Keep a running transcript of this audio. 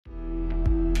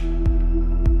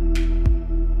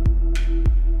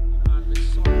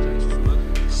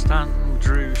Stanton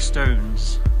Drew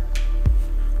stones.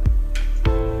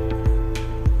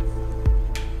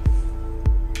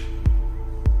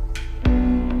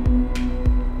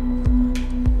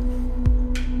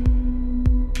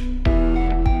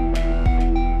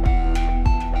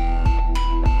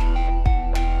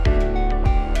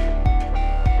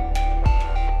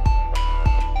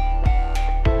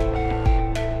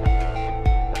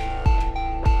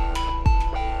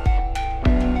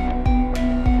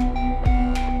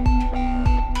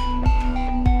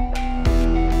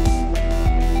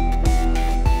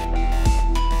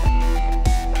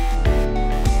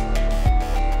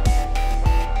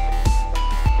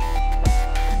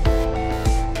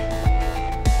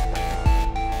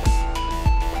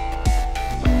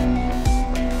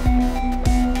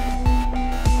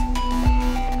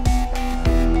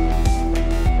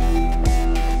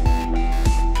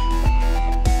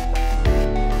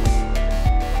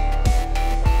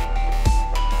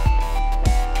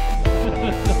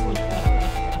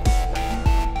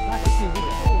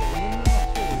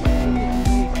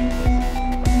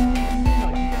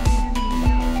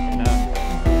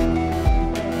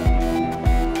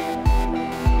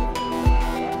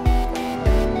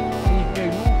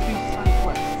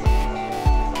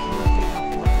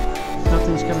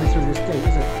 Nothing's coming through this gate,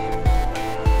 is it?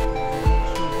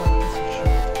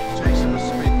 Jason was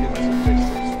speaking to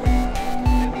business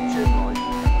in the gym, like,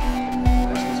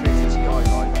 and she speaks to this guy,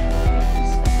 like,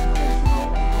 he's not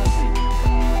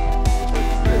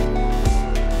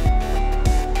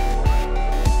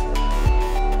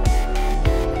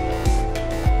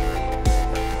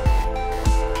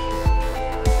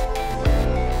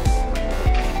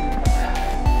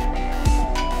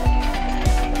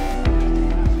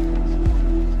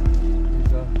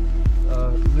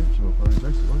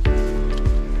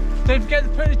Don't forget to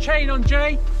put the chain on,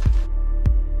 Jay.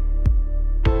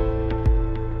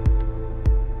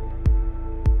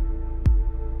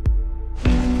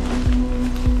 You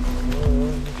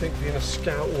think being a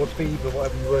scout or a beaver,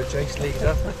 whatever you were, Jace,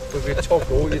 leader, with your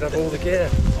toggle, you'd have all the gear.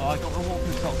 Oh, I got my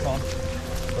walking socks on.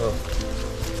 Oh.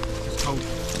 It's cold.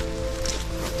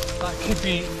 That could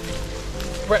be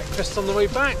breakfast on the way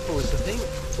back for us, I think.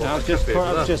 Well, I'll just put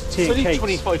up just tea It's and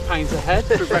only cakes. £25 a head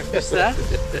for breakfast there.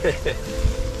 That'd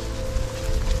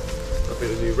be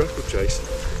the new record, Jason.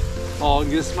 Oh, I'm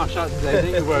going to smash out today,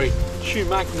 don't you worry. Shoe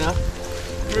Magna.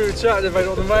 We were chatting about it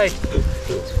on the way.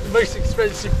 The most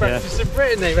expensive breakfast in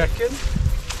Britain, they reckon.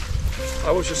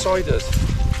 How was your ciders?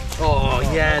 Oh,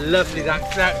 yeah, lovely. That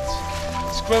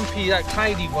scrumpy, that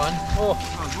cloudy one. Oh,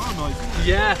 Well, nice.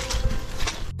 yeah.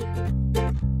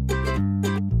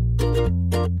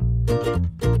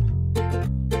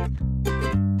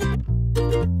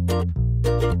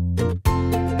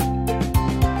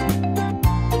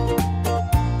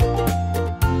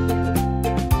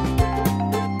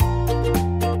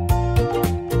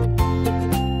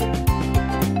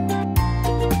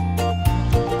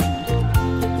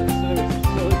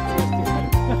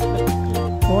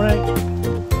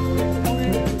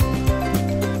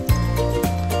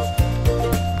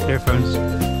 Earphones.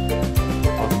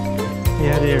 He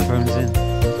had earphones in.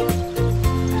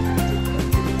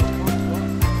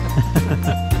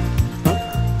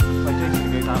 My Jason's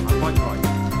going to go down my bike ride.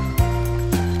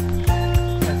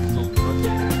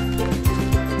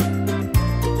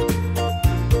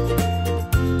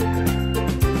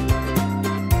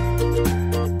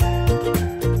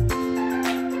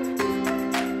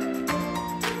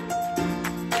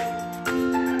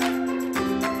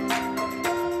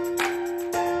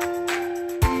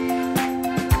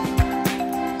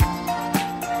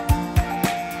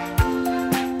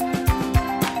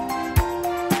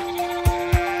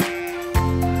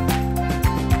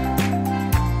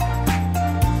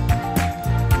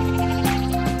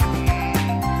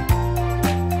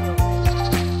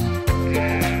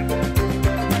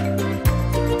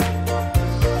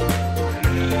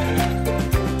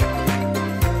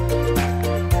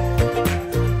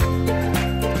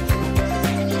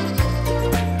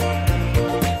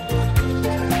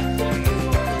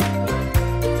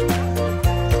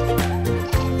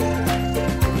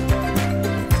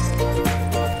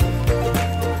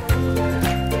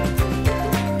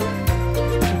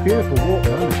 Beautiful walk,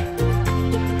 isn't it?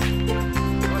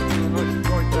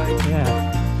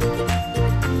 Yeah.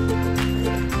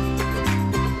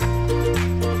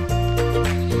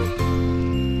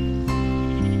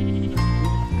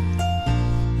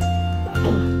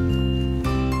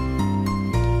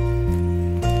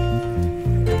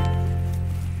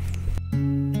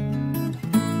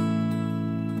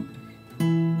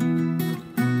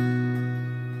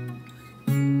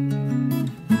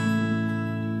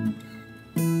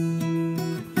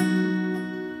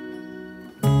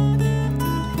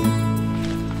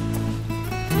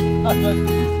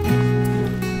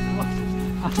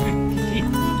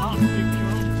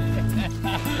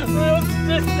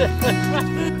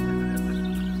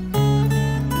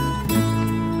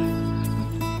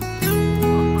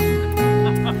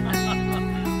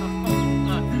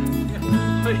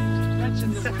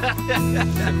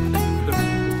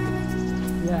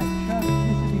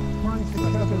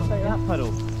 Take that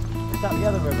puddle. Is that the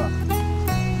other river?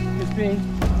 Could be.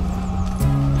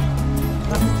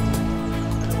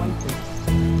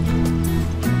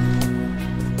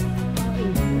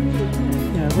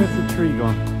 Yeah, where's the tree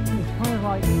gone? It's kind of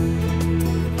like.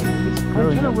 I'm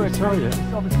trying to work out. It's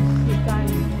obviously slid down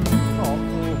from the top,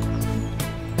 or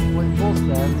when it was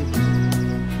there, and it just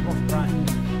wasn't right.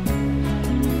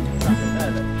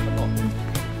 There, look, come on.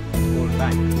 All the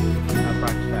bank. That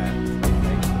branch there.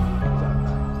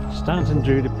 Stanton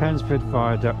Drew to Pensford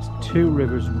Viaduct, Two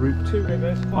Rivers route. Two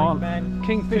rivers, five On- men,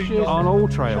 Kingfishers. On All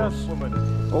Trails. just woman.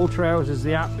 All Trails is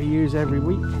the app we use every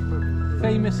week. The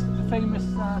famous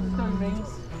stone rings.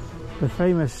 The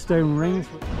famous stone rings.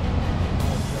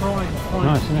 Prime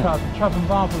Nice, isn't it? Chub and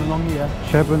Barbel along here.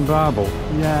 Chub and Barbel.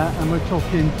 Yeah, and we're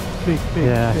talking big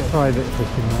Yeah, ships. private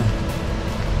fishing there.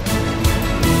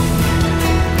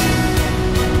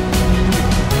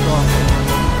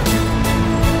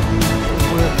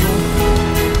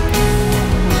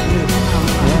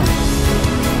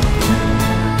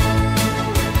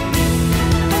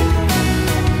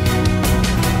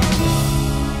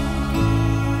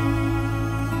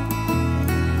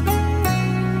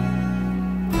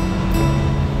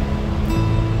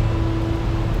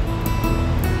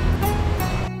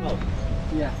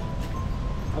 Yeah.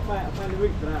 I found the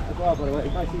route for that as well, by the way. It's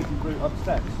a nice easy route up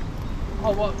steps.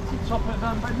 Oh, what? To the top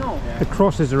of North? The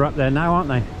crosses are up there now, aren't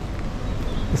they?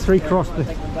 The three Take them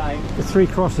down. the three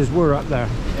crosses were up there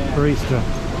for Easter. I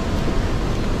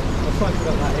cycled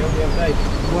up that hill the other day.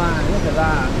 Wow, look at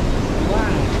that.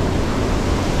 Wow.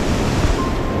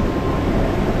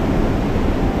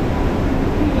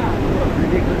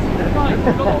 Ridiculous. My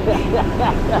God.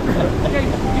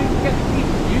 James, you get the keys,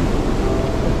 you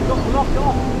got locked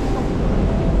off.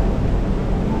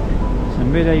 It's a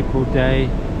mid-April day,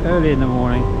 early in the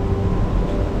morning.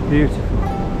 Beautiful.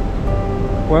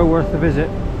 Well worth the visit.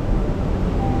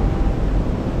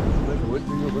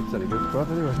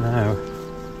 Now,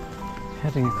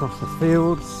 heading across the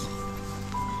fields.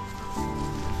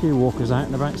 A few walkers out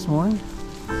and about this morning.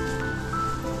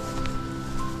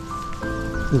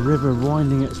 The river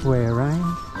winding its way around.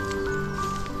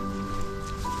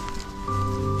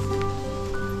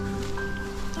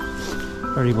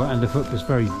 Very wet underfoot, but it's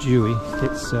very dewy.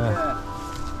 It's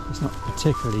not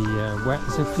particularly wet.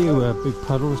 There's a few big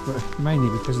puddles, but mainly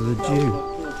because of the dew.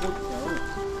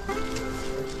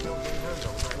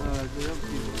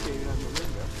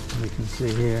 We can see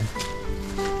here.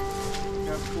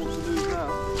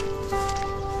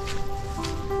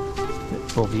 Bit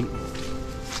foggy.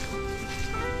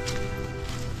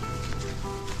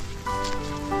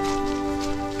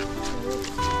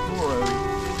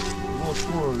 More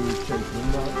squirrel who's chasing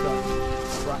them, like that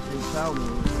rattling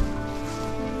salmon.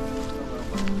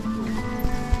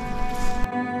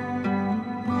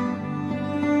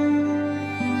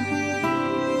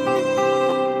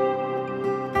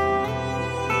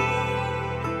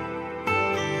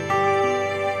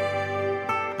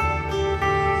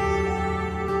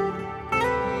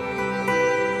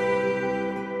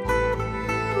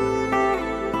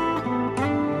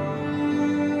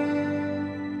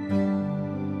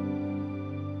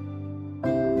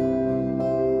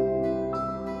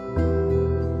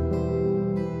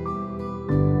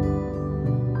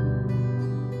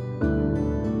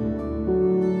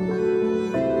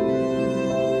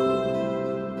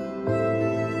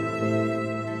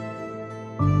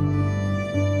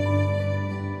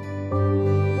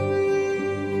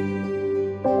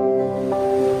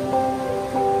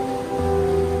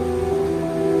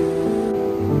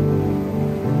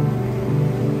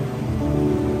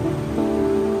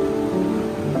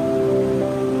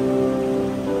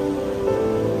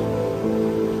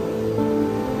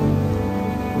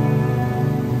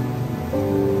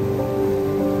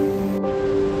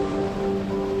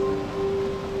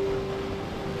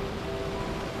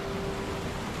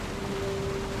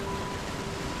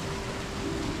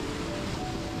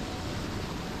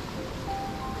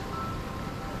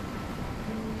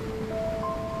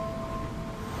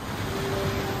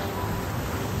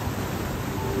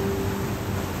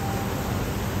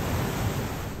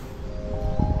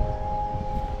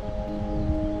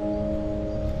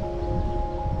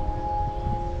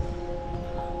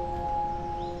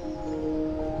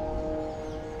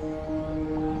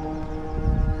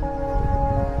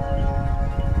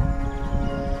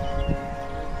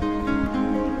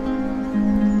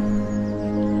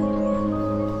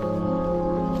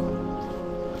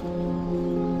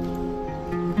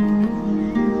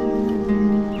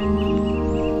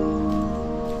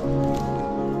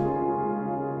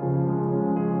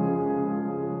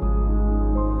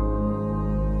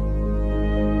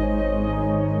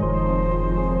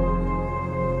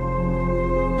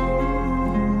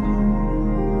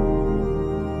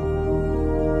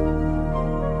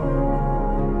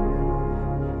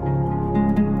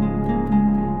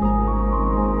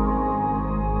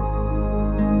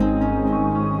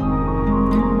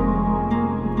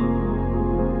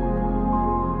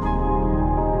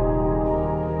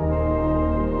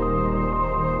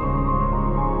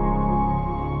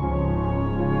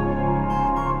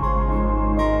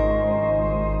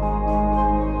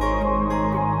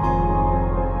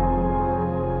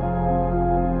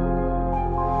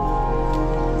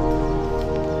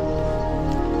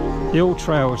 The All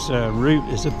Trails route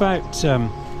is about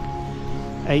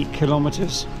 8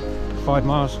 kilometres, 5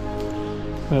 miles,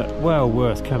 but well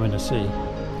worth coming to see.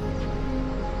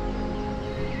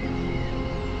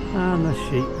 And the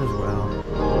sheep as well.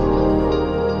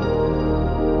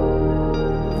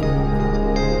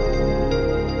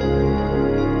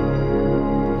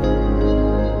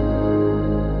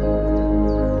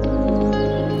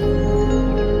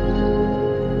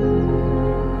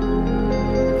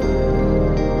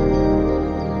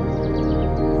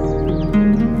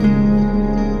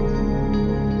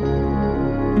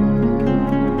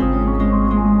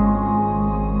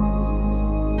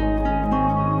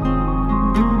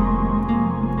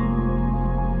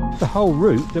 The whole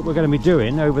route that we're going to be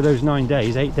doing over those 8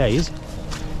 days,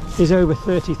 is over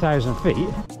 30,000 feet.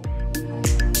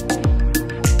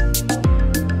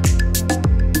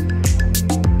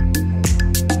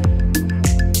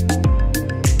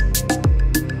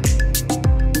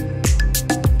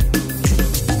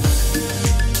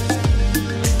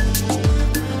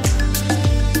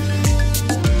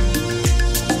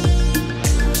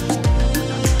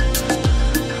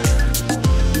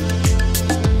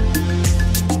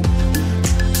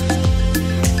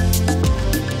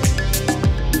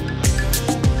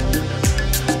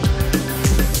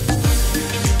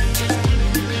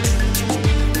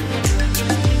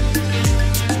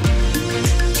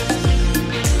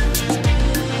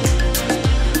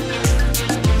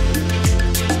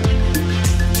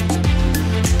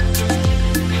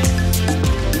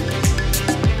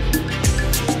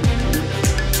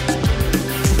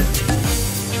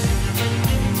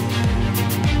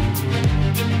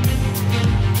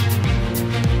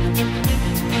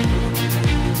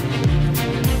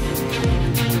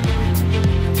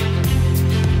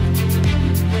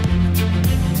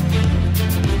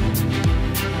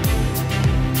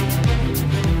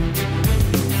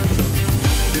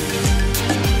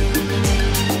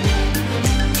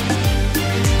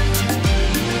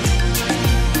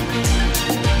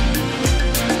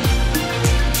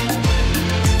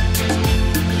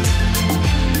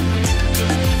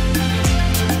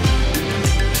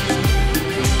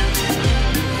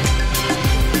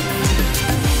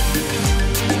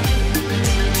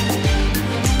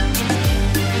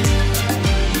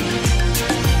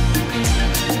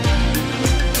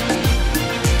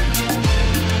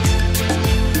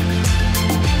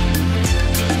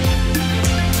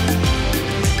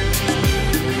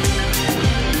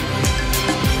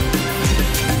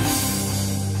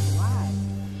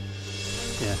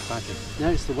 No,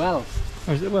 it's the well.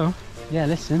 Oh, is it the well? Yeah,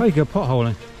 listen. Oh, you go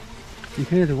potholing. You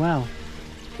can hear the well.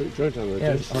 Put it George on there, Yeah,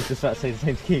 yeah, I was just about to say the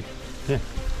same to Keith. Yeah.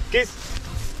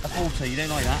 Keith! A halter, you don't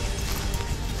like that?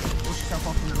 Wash yourself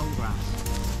off in the long grass.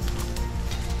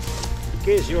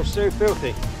 Giz, you're so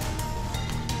filthy.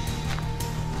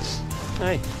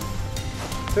 Hey,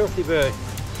 filthy bird.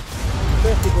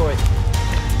 Filthy boy.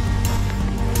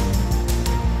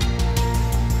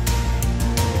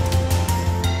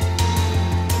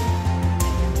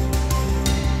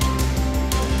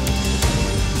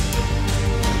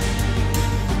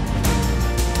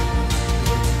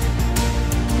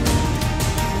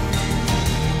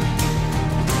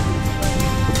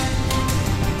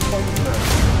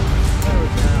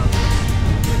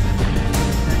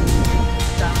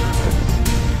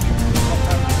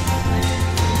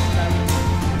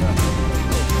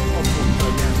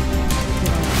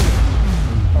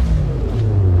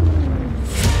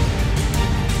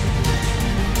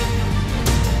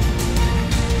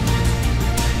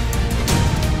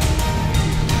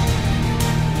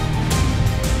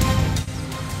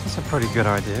 Pretty good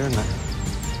idea, isn't it?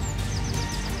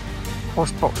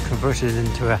 Horse box converted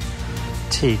into a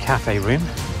tea cafe room.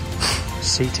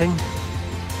 Seating,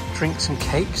 drinks and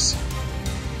cakes.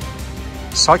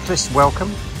 Cyclists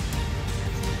welcome.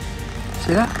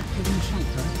 See that?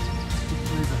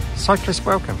 Cyclists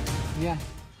welcome. Yeah.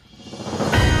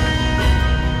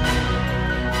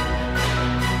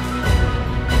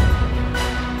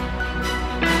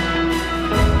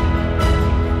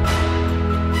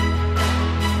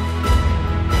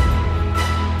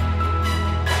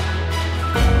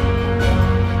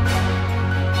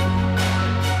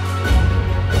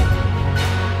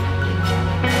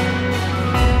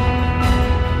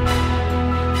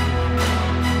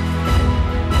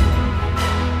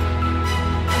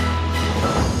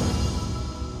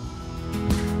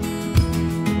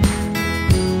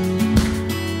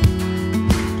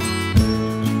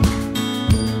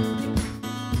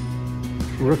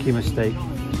 Rookie mistake.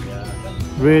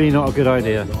 Really not a good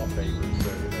idea.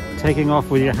 Taking off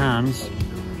with your hands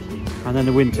and then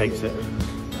the wind takes it.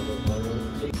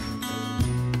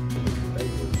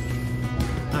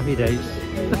 Happy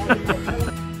days.